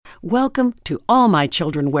Welcome to All My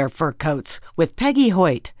Children Wear Fur Coats with Peggy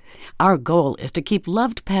Hoyt. Our goal is to keep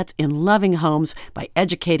loved pets in loving homes by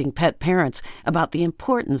educating pet parents about the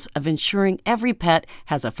importance of ensuring every pet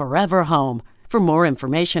has a forever home. For more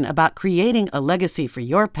information about creating a legacy for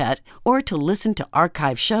your pet or to listen to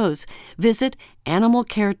archive shows, visit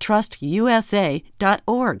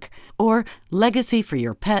animalcaretrustusa.org or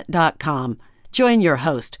legacyforyourpet.com. Join your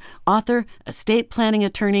host, author, estate planning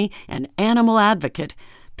attorney, and animal advocate,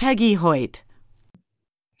 Peggy Hoyt.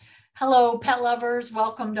 Hello, pet lovers.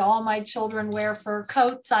 Welcome to All My Children Wear Fur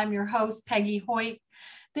Coats. I'm your host, Peggy Hoyt.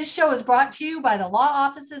 This show is brought to you by the law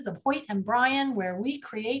offices of Hoyt and Bryan, where we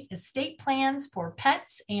create estate plans for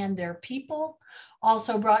pets and their people.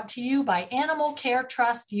 Also brought to you by Animal Care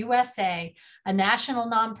Trust USA, a national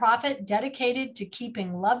nonprofit dedicated to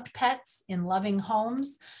keeping loved pets in loving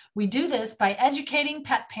homes. We do this by educating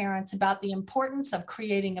pet parents about the importance of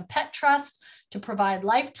creating a pet trust to provide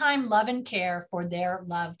lifetime love and care for their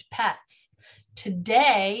loved pets.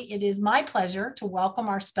 Today, it is my pleasure to welcome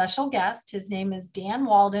our special guest. His name is Dan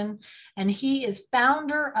Walden, and he is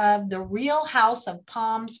founder of the Real House of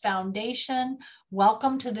Palms Foundation.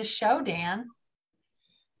 Welcome to the show, Dan.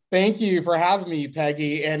 Thank you for having me,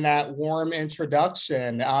 Peggy, and that warm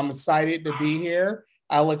introduction. I'm excited to be here.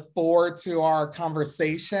 I look forward to our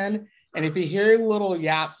conversation. And if you hear little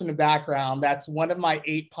yaps in the background, that's one of my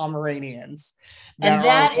 8 Pomeranians. And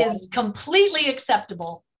that is completely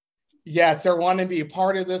acceptable. Yes, they're wanting to be a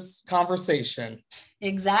part of this conversation.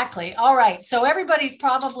 Exactly. All right. So everybody's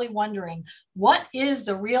probably wondering, what is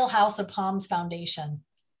the Real House of Palms Foundation?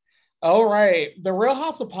 All right. The Real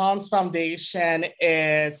House of Palms Foundation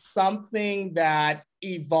is something that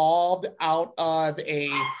evolved out of a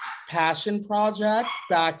passion project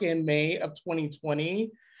back in May of 2020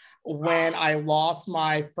 when I lost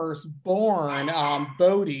my firstborn,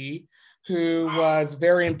 Bodhi, who was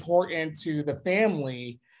very important to the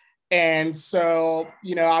family. And so,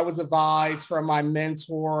 I was advised from my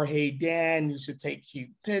mentor, hey, Dan, you should take cute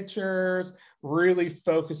pictures, really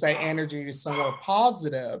focus that energy to somewhere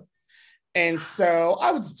positive. And so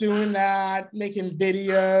I was doing that, making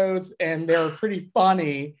videos, and they were pretty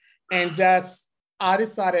funny. And I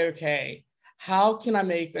decided, okay, how can I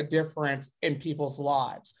make a difference in people's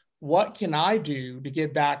lives? What can I do to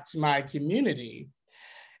give back to my community?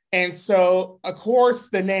 And so, of course,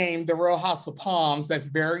 the name, the Real House of Palms, that's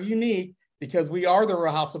very unique because we are the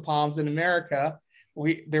Real House of Palms in America.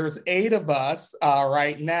 There's 8 of us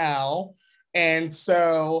right now. And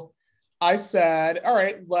so I said, all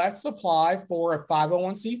right, let's apply for a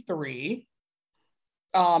 501c3.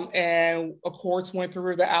 And of course, went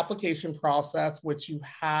through the application process, which you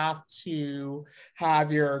have to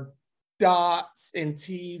have your dots and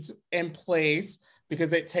T's in place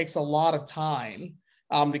because it takes a lot of time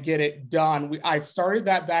to get it done. I started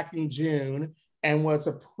that back in June and was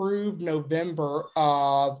approved November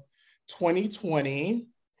of 2020.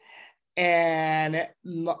 And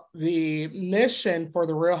the mission for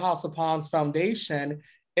the Real House of Palms Foundation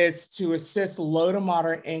is to assist low to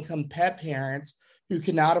moderate income pet parents who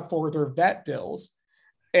cannot afford their vet bills.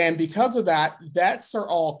 And because of that, vets are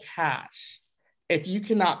all cash. If you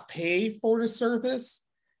cannot pay for the service,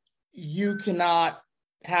 you cannot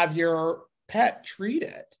have your pet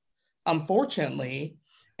treated, unfortunately.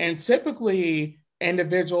 And typically,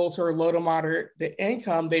 individuals who are low to moderate the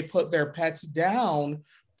income, they put their pets down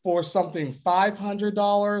for something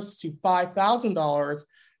 $500 to $5,000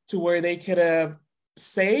 to where they could have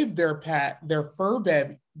saved their pet, their fur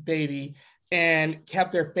baby, and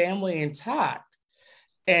kept their family intact.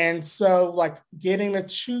 And so like getting a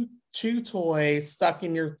chew toy stuck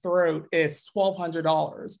in your throat is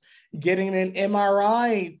 $1,200. Getting an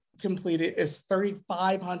MRI completed is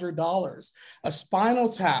 $3,500. A spinal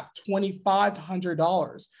tap,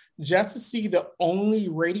 $2,500. Just to see the only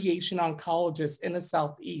radiation oncologist in the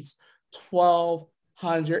Southeast,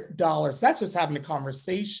 $1,200. That's just having a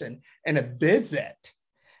conversation and a visit.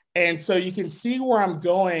 And so you can see where I'm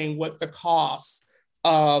going with the cost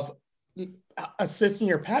of assisting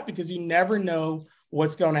your pet because you never know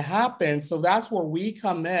what's going to happen. So that's where we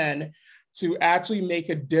come in to actually make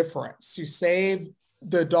a difference, to save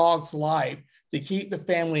the dog's life, to keep the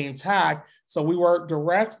family intact. So we work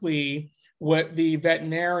directly with the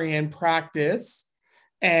veterinarian practice,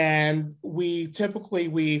 and we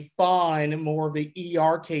fund more of the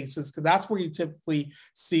ER cases because that's where you typically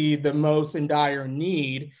see the most in dire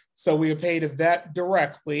need. So we pay the vet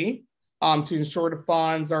directly to ensure the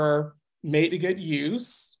funds are made to good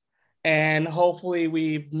use. And hopefully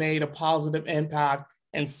we've made a positive impact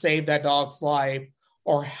and saved that dog's life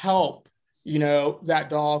or help, that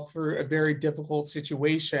dog through a very difficult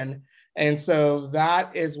situation And so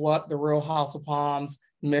that is what the Real House of Palms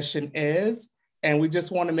mission is. And we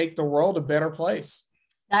just want to make the world a better place.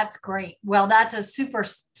 That's great. Well, that's a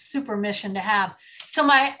super mission to have. So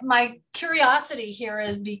my curiosity here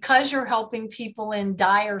is, because you're helping people in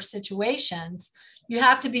dire situations, you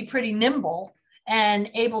have to be pretty nimble and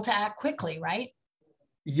able to act quickly, right?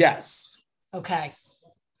 Yes. Okay.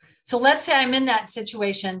 So let's say I'm in that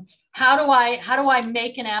situation. How do I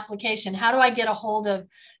make an application? How do I get a hold of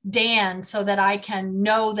Dan so that I can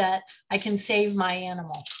know that I can save my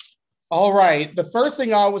animal? All right. The first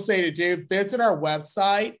thing I would say to do, visit our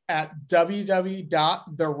website at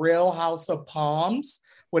www.therealhouseofpalms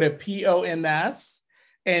with a POMS.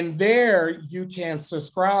 And there you can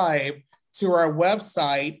subscribe to our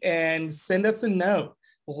website and send us a note.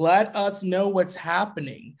 Let us know what's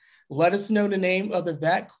happening. Let us know the name of the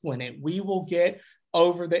vet clinic. We will get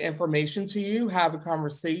over the information to you, have a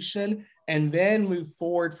conversation, and then move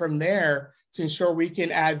forward from there to ensure we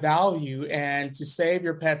can add value and to save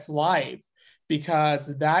your pet's life,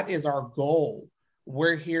 because that is our goal.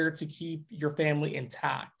 We're here to keep your family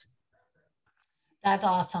intact. That's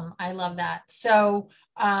awesome. I love that. So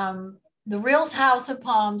the Real House of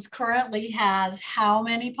Palms currently has how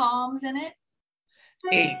many palms in it?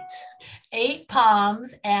 8. 8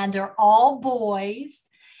 palms, and they're all boys,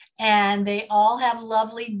 and they all have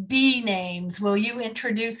lovely bee names. Will you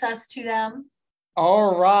introduce us to them?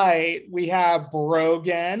 All right. We have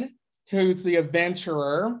Brogan, who's the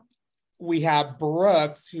adventurer. We have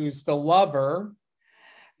Brooks, who's the lover.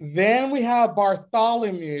 Then we have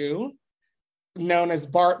Bartholomew, known as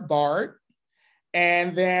Bart.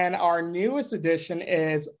 And then our newest addition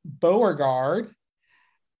is Beauregard.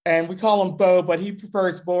 And we call him Bo, but he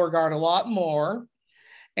prefers Beauregard a lot more.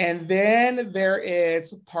 And then there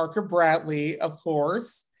is Parker Bradley, of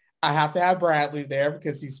course. I have to have Bradley there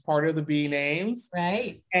because he's part of the bee names.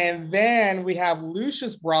 Right. And then we have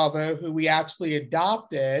Lucius Bravo, who we actually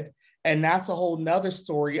adopted. And that's a whole nother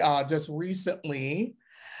story just recently.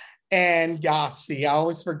 And gosh, see, I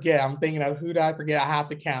always forget. I'm thinking of, who did I forget? I have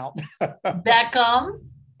to count. Beckham.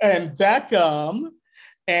 And Beckham.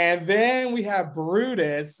 And then we have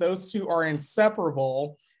Brutus. Those two are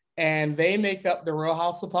inseparable, and they make up the Real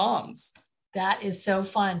House of Palms. That is so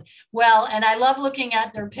fun. Well, and I love looking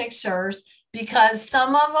at their pictures, because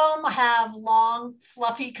some of them have long,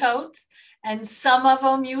 fluffy coats, and some of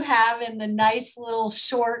them you have in the nice little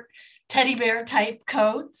short teddy bear type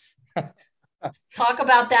coats. Talk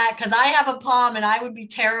about that, because I have a palm and I would be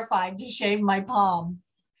terrified to shave my palm.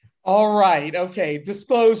 All right. Okay.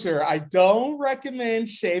 Disclosure. I don't recommend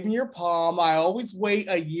shaving your palm. I always wait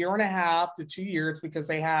 1.5 to 2 years, because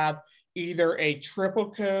they have either a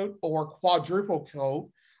triple coat or quadruple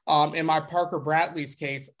coat. In my Parker Bradley's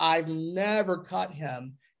case, I've never cut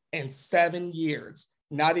him in 7 years,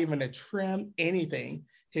 not even a trim, anything.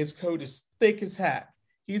 His coat is thick as heck.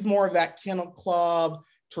 He's more of that Kennel Club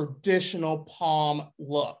traditional palm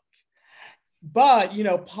look. But,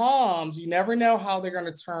 palms, you never know how they're going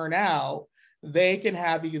to turn out. They can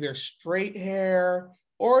have either straight hair,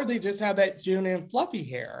 or they just have that genuine fluffy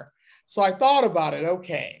hair. So I thought about it.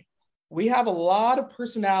 Okay, we have a lot of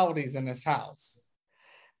personalities in this house.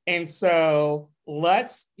 And so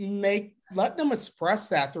let them express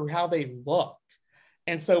that through how they look.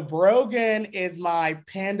 And so Brogan is my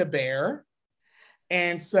panda bear.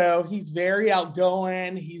 And so he's very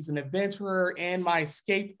outgoing. He's an adventurer and my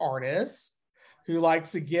escape artist who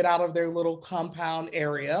likes to get out of their little compound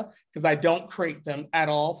area, because I don't crate them at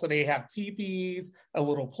all. So they have teepees, a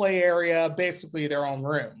little play area, basically their own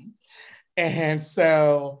room. And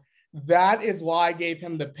so that is why I gave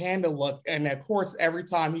him the panda look. And of course, every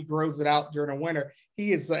time he grows it out during the winter,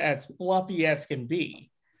 he is as fluffy as can be,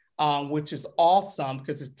 which is awesome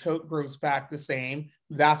because his coat grows back the same.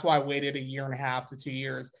 That's why I waited 1.5 to 2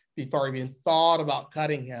 years before I even thought about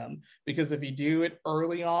cutting him, because if you do it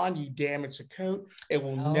early on, you damage the coat. It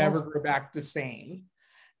will never grow back the same.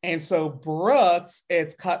 And so Brooks,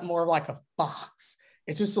 it's cut more like a fox.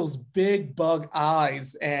 It's just those big bug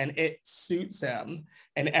eyes, and it suits him.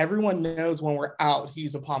 And everyone knows when we're out,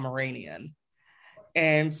 he's a Pomeranian.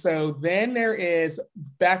 And so then there is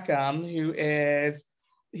Beckham,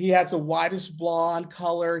 he has a whitish blonde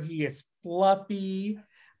color. He is fluffy.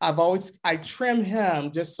 I trim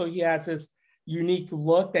him just so he has this unique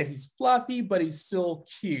look that he's fluffy, but he's still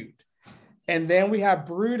cute. And then we have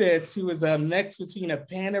Brutus, who is a mix between a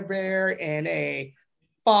panda bear and a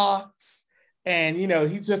fox. And,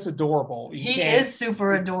 he's just adorable. He is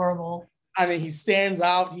super adorable. I mean, he stands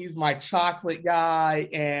out. He's my chocolate guy.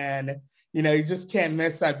 And, you just can't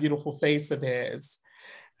miss that beautiful face of his.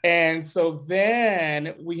 And so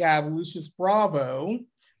then we have Lucius Bravo,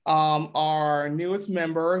 our newest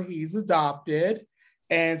member. He's adopted.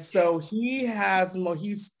 And so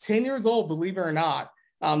he's 10 years old, believe it or not,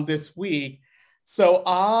 this week. So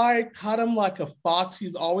I cut him like a fox.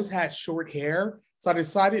 He's always had short hair. So I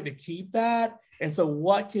decided to keep that. And so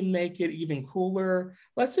what can make it even cooler?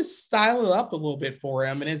 Let's just style it up a little bit for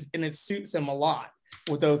him. And it suits him a lot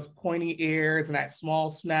with those pointy ears and that small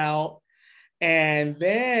snout. And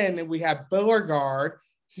then we have Beauregard.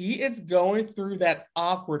 He is going through that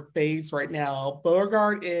awkward phase right now.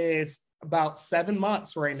 Beauregard is about 7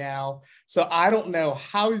 months right now. So I don't know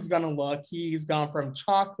how he's going to look. He's gone from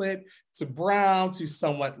chocolate to brown to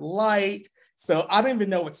somewhat light. So I don't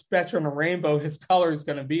even know what spectrum of rainbow his color is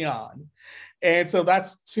going to be on. And so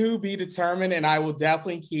that's to be determined. And I will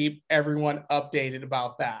definitely keep everyone updated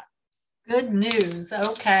about that. Good news.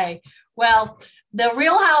 Okay. Well, the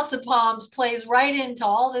Real House of Palms plays right into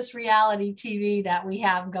all this reality TV that we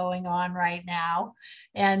have going on right now.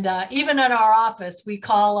 And even in our office, we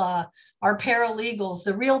call our paralegals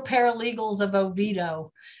the real paralegals of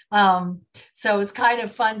Oviedo. So it's kind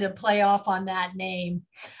of fun to play off on that name.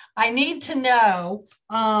 I need to know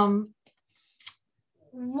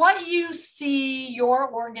what you see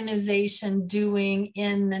your organization doing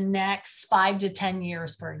in the next 5 to 10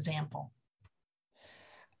 years, for example.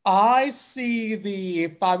 I see the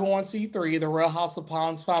 501c3, the Real House of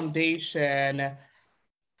Palms Foundation,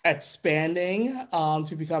 expanding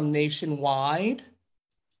to become nationwide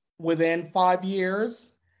within 5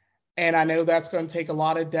 years. And I know that's going to take a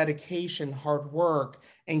lot of dedication, hard work,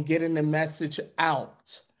 and getting the message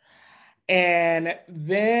out. And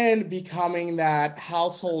then becoming that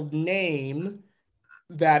household name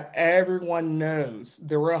that everyone knows,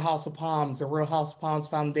 the Real House of Palms, the Real House of Palms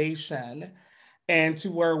Foundation, and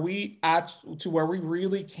to where we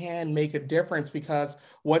really can make a difference, because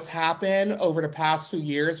what's happened over the past 2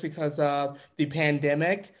 years because of the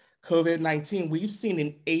pandemic, COVID-19, we've seen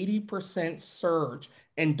an 80% surge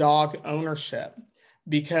in dog ownership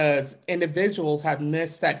because individuals have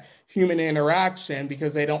missed that human interaction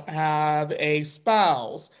because they don't have a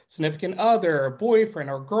spouse, significant other, boyfriend,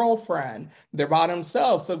 or girlfriend. They're by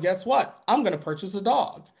themselves. So guess what? I'm going to purchase a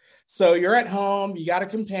dog. So you're at home, you got a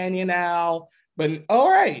companion now, but all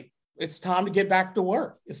right, it's time to get back to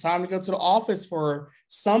work. It's time to go to the office for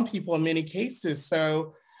some people in many cases.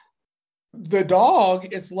 So the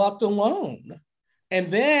dog is left alone. And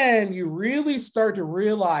then you really start to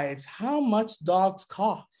realize how much dogs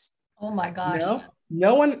cost. Oh my gosh. You know?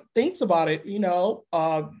 No one thinks about it.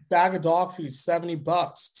 A bag of dog food,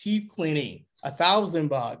 $70, teeth cleaning,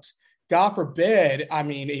 $1,000. God forbid,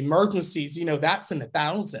 emergencies, that's in the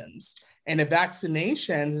thousands, and the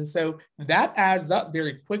vaccinations. And so that adds up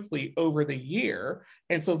very quickly over the year.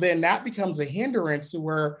 And so then that becomes a hindrance to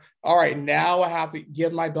where, all right, now I have to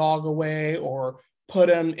give my dog away or put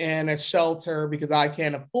him in a shelter because I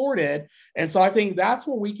can't afford it. And so I think that's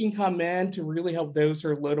where we can come in to really help those who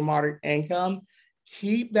are low to moderate income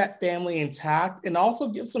keep that family intact, and also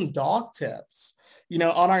give some dog tips. On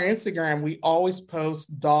our Instagram, we always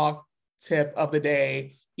post dog tip of the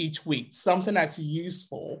day each week, something that's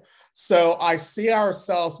useful. So I see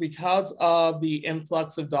ourselves, because of the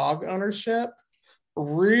influx of dog ownership,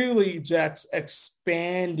 really just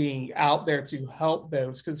expanding out there to help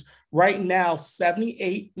those, because right now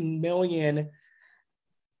 78 million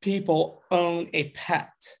people own a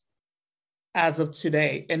pet as of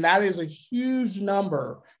today, and that is a huge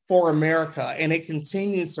number for America, and it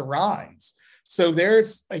continues to rise. So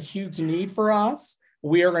there's a huge need for us.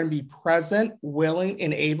 We are going to be present, willing,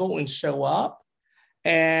 and able, and show up.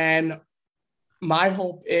 And my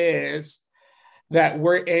hope is that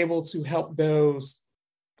we're able to help those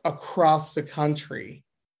across the country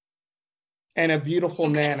in a beautiful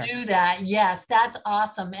manner. Do that. Yes, that's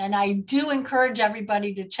awesome. And I do encourage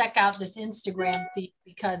everybody to check out this Instagram feed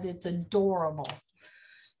because it's adorable.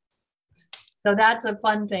 So that's a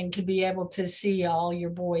fun thing to be able to see all your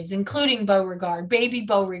boys, including Beauregard, baby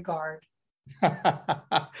Beauregard.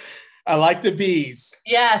 I like the bees.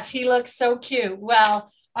 Yes, he looks so cute.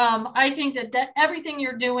 Well, I think that everything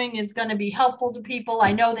you're doing is going to be helpful to people.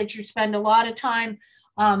 I know that you spend a lot of time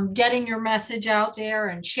getting your message out there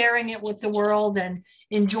and sharing it with the world and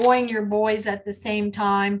enjoying your boys at the same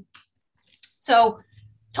time. So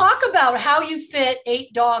talk about how you fit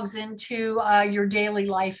 8 dogs into your daily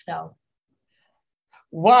life, though.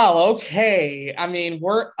 Wow. Okay.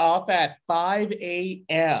 We're up at 5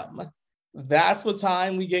 a.m. That's what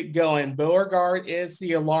time we get going. Beauregard is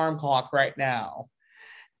the alarm clock right now.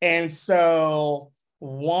 And so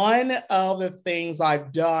one of the things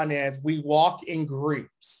I've done is we walk in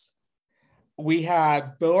groups. We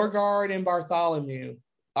have Beauregard and Bartholomew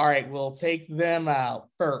All right, we'll take them out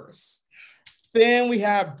first. Then we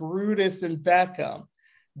have Brutus and Beckham.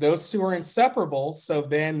 Those two are inseparable, so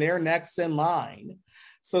then they're next in line.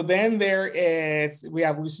 So then we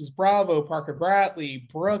have Lucius Bravo, Parker Bradley,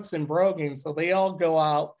 Brooks, and Brogan. So they all go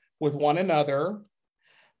out with one another.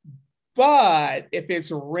 But if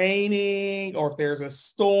it's raining or if there's a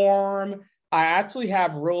storm, I actually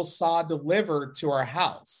have real sod delivered to our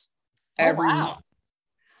house every month.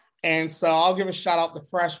 And so I'll give a shout out to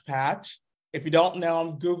Fresh Patch. If you don't know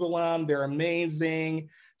them, Google them. They're amazing.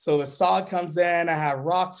 So the sod comes in, I have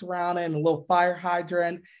rocks around it and a little fire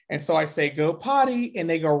hydrant. And so I say, go potty, and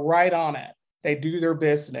they go right on it. They do their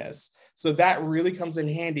business. So that really comes in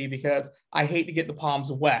handy because I hate to get the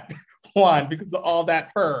palms wet. One, because of all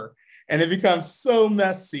that fur. And it becomes so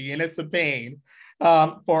messy and it's a pain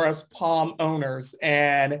for us palm owners.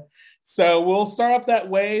 And so we'll start up that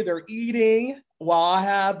way. They're eating while I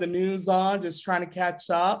have the news on, just trying to catch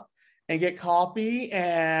up and get coffee.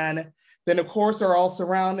 And then, of course, they're all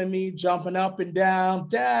surrounding me, jumping up and down.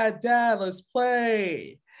 Dad, let's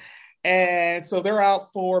play. And so they're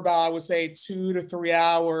out for about, I would say, 2 to 3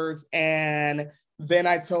 hours. And then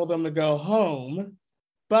I told them to go home.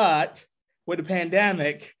 But with the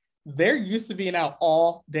pandemic, they're used to being out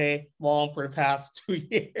all day long for the past 2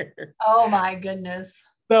 years. Oh, my goodness.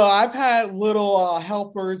 So I've had little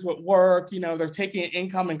helpers with work, they're taking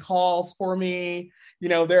incoming calls for me,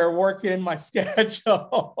 they're working my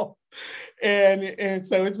schedule. and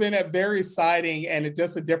so it's been very exciting, and it's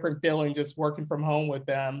just a different feeling just working from home with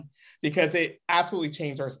them, because it absolutely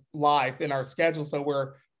changed our life and our schedule. So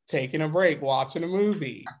we're taking a break, watching a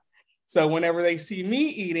movie. So whenever they see me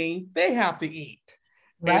eating, they have to eat.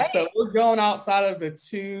 Right. And so we're going outside of the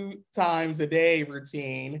 2 times a day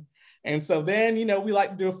routine. And so then, we like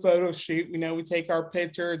to do a photo shoot. We take our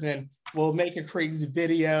pictures and we'll make a crazy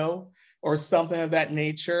video or something of that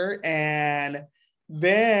nature. And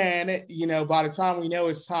then, by the time we know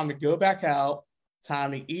it's time to go back out,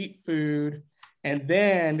 time to eat food, and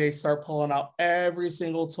then they start pulling out every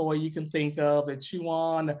single toy you can think of to chew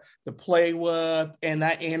on, to play with, and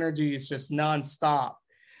that energy is just nonstop.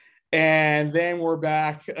 And then we're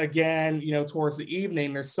back again, towards the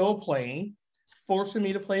evening. They're still playing, forcing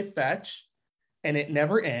me to play fetch, and it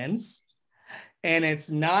never ends. And it's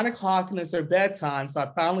 9 o'clock and it's their bedtime. So I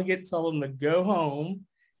finally get to tell them to go home,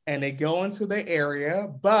 and they go into the area.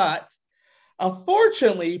 But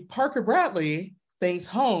unfortunately, Parker Bradley thinks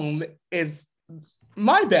home is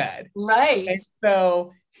my bed. Right. And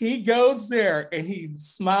so he goes there and he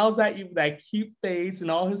smiles at you with that cute face and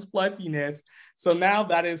all his fluffiness. So now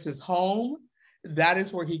that is his home. That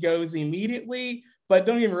is where he goes immediately. But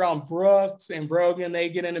don't get me wrong, Brooks and Brogan, they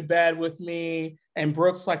get into bed with me. And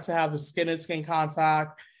Brooks likes to have the skin-to-skin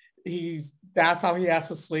contact. That's how he has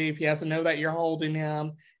to sleep. He has to know that you're holding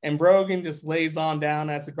him. And Brogan just lays on down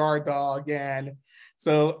as a guard dog. And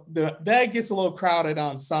so the bed gets a little crowded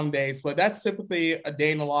on some days, but that's typically a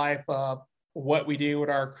day in the life of what we do with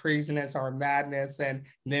our craziness, our madness, and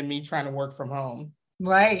then me trying to work from home.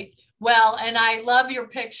 Right. Well, and I love your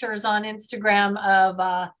pictures on Instagram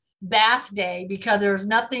of bath day, because there's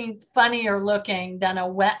nothing funnier looking than a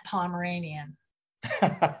wet Pomeranian.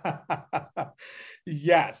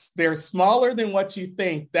 Yes, they're smaller than what you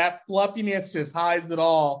think. That fluffiness just hides it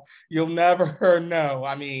all. You'll never know.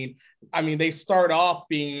 I mean, they start off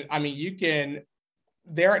being, when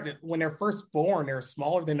they're first born, they're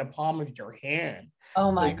smaller than the palm of your hand.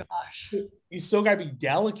 Oh my gosh. You still got to be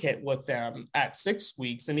delicate with them at 6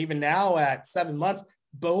 weeks. And even now at 7 months,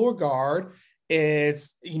 Beauregard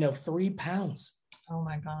is, 3 pounds. Oh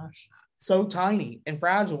my gosh. So tiny and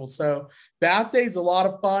fragile. So bath day is a lot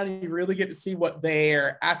of fun. You really get to see what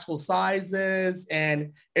their actual size is.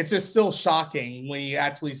 And it's just still shocking when you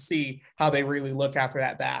actually see how they really look after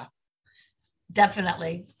that bath.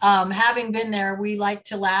 Definitely. Having been there, we like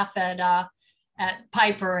to laugh at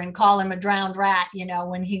Piper and call him a drowned rat,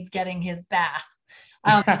 when he's getting his bath.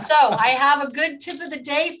 So I have a good tip of the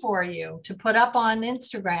day for you to put up on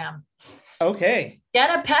Instagram. Okay.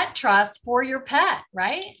 Get a pet trust for your pet,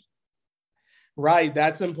 right? Right.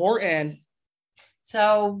 That's important.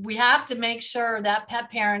 So we have to make sure that pet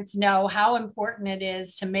parents know how important it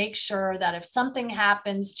is to make sure that if something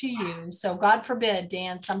happens to you, so God forbid,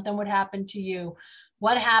 Dan, something would happen to you,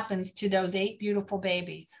 what happens to those 8 beautiful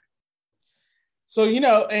babies? So,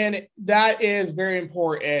 and that is very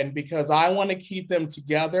important, because I want to keep them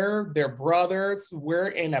together. They're brothers. We're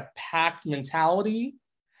in a pack mentality.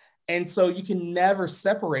 And so you can never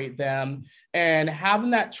separate them. And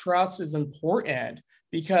having that trust is important,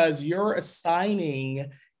 because you're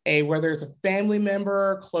assigning whether it's a family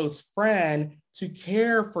member, close friend, to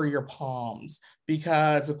care for your palms,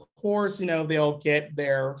 because of course, they'll get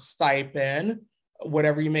their stipend,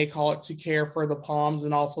 whatever you may call it, to care for the palms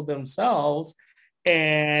and also themselves.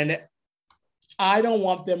 And I don't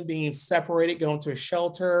want them being separated, going to a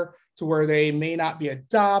shelter to where they may not be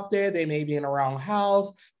adopted. They may be in a wrong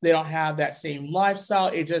house. They don't have that same lifestyle.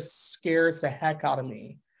 It just scares the heck out of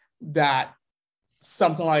me that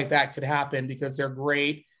something like that could happen, because they're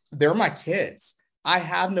great. They're my kids. I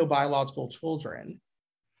have no biological children.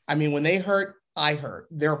 I mean, when they hurt, I hurt.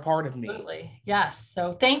 They're a part of me. Absolutely. Yes.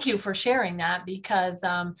 So thank you for sharing that, because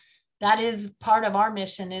that is part of our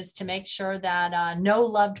mission, is to make sure that no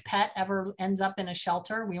loved pet ever ends up in a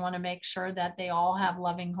shelter. We want to make sure that they all have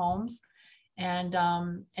loving homes. And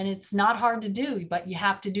it's not hard to do, but you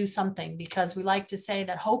have to do something, because we like to say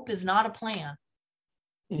that hope is not a plan.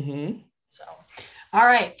 Mm-hmm. So, all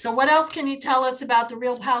right. So what else can you tell us about the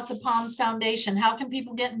Real House of Palms Foundation? How can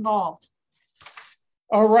people get involved?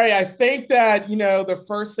 All right. I think that, the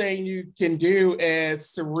first thing you can do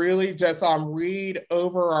is to really just read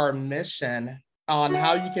over our mission on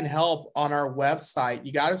how you can help on our website.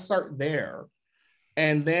 You got to start there.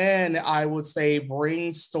 And then I would say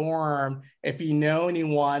brainstorm if you know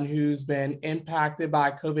anyone who's been impacted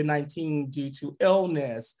by COVID-19 due to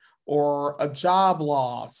illness or a job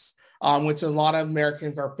loss, which a lot of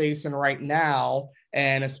Americans are facing right now.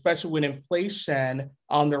 And especially with inflation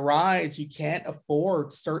on the rise, you can't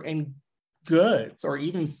afford certain goods or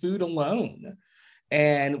even food alone.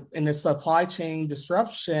 And in the supply chain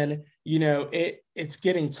disruption, it's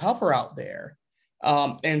getting tougher out there.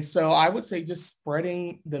 And so I would say just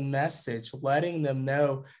spreading the message, letting them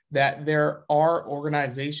know that there are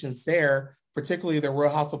organizations there, particularly the Real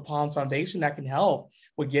House of Palms Foundation, that can help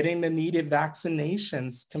with getting the needed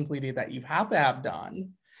vaccinations completed that you have to have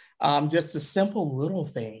done. Just the simple little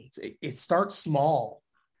things. It starts small,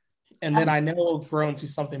 and then I know it'll grow into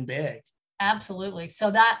something big. Absolutely.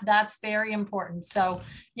 So that's very important. So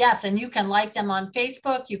yes, and you can like them on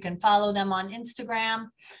Facebook. You can follow them on Instagram.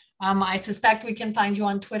 I suspect we can find you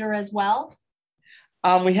on Twitter as well.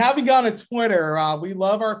 We haven't gone to Twitter. We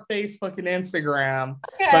love our Facebook and Instagram,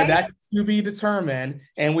 okay, but that's to be determined.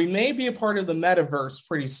 And we may be a part of the metaverse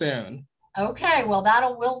pretty soon. Okay, well,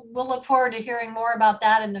 we'll look forward to hearing more about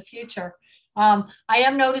that in the future. I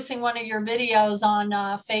am noticing one of your videos on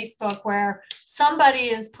Facebook where somebody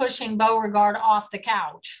is pushing Beauregard off the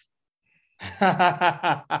couch.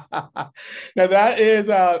 Now that is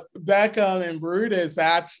Beckham and Brutus,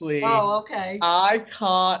 actually. Oh, okay.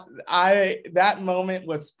 That moment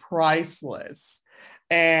was priceless.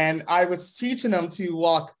 And I was teaching them to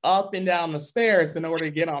walk up and down the stairs in order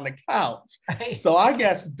to get on the couch. Right. So I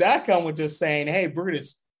guess Beckham was just saying, hey,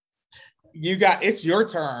 Brutus, it's your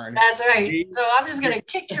turn. That's right. So I'm just going to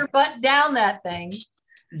kick your butt down that thing.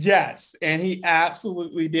 Yes. And he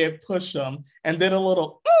absolutely did push him, and then a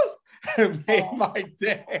little, made my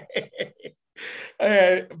day.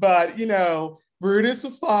 But, Brutus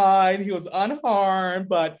was fine. He was unharmed,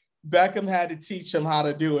 but Beckham had to teach him how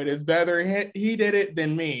to do it. It's better he did it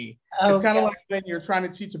than me. Okay. It's kind of like when you're trying to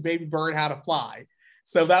teach a baby bird how to fly.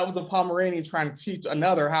 So that was a Pomeranian trying to teach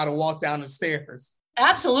another how to walk down the stairs.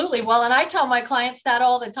 Absolutely. Well, and I tell my clients that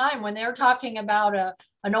all the time when they're talking about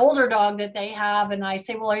an older dog that they have. And I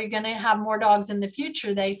say, well, are you going to have more dogs in the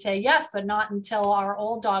future? They say, yes, but not until our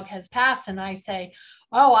old dog has passed. And I say,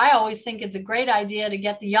 oh, I always think it's a great idea to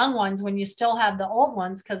get the young ones when you still have the old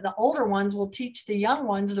ones, because the older ones will teach the young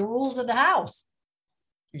ones the rules of the house.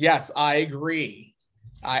 Yes, I agree.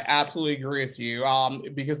 I absolutely agree with you.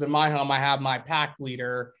 Because in my home, I have my pack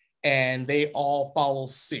leader and they all follow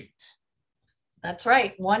suit. That's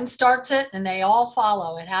right. One starts it and they all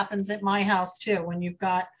follow. It happens at my house too, when you've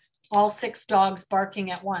got all 6 dogs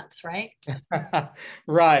barking at once, right?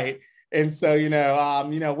 Right. And so,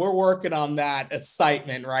 we're working on that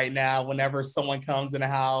excitement right now whenever someone comes in a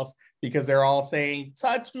house, because they're all saying,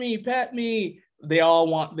 touch me, pet me. They all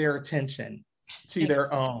want their attention to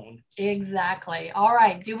their own. Exactly. All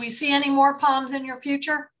right. Do we see any more Palms in your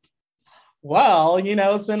future? Well,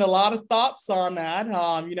 it's been a lot of thoughts on that.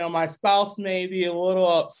 My spouse may be a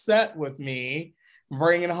little upset with me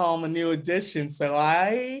bringing home a new addition. So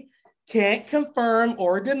I can't confirm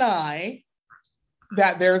or deny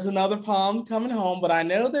that there's another Palm coming home, but I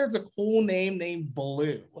know there's a cool name named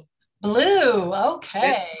Blue. Blue.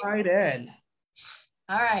 Okay. It's right in.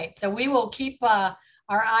 All right. So we will keep our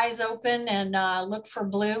eyes open and look for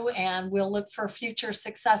Blue, and we'll look for future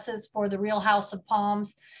successes for the Real House of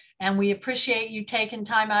Palms. And we appreciate you taking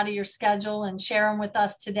time out of your schedule and sharing with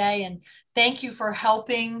us today. And thank you for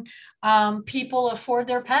helping people afford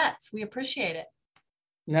their pets. We appreciate it.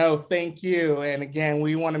 No, thank you. And again,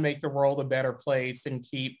 we want to make the world a better place and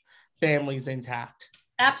keep families intact.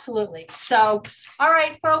 Absolutely. So, all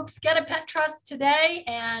right, folks, get a pet trust today.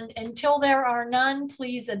 And until there are none,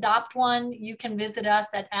 please adopt one. You can visit us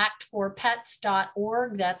at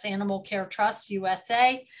actforpets.org. That's Animal Care Trust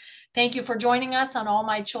USA. Thank you for joining us on All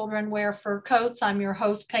My Children Wear Fur Coats. I'm your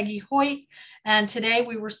host, Peggy Hoyt. And today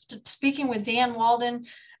we were speaking with Dan Walden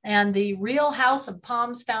and the Real House of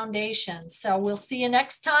Palms Foundation. So we'll see you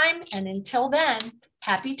next time. And until then,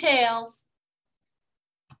 happy tails.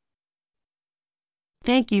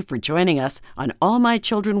 Thank you for joining us on All My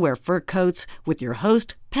Children Wear Fur Coats with your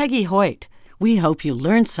host, Peggy Hoyt. We hope you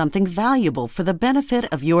learned something valuable for the benefit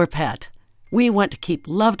of your pet. We want to keep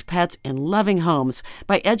loved pets in loving homes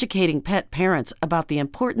by educating pet parents about the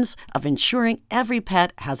importance of ensuring every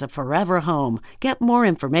pet has a forever home. Get more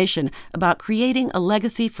information about creating a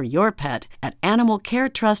legacy for your pet at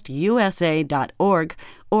animalcaretrustusa.org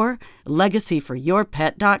or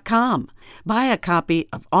legacyforyourpet.com. Buy a copy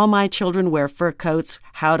of All My Children Wear Fur Coats,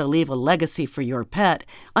 How to Leave a Legacy for Your Pet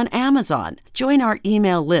on Amazon. Join our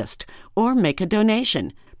email list or make a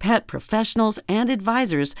donation. Pet professionals and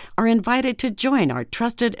advisors are invited to join our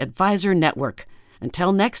Trusted Advisor Network.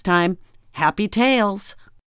 Until next time, happy tails!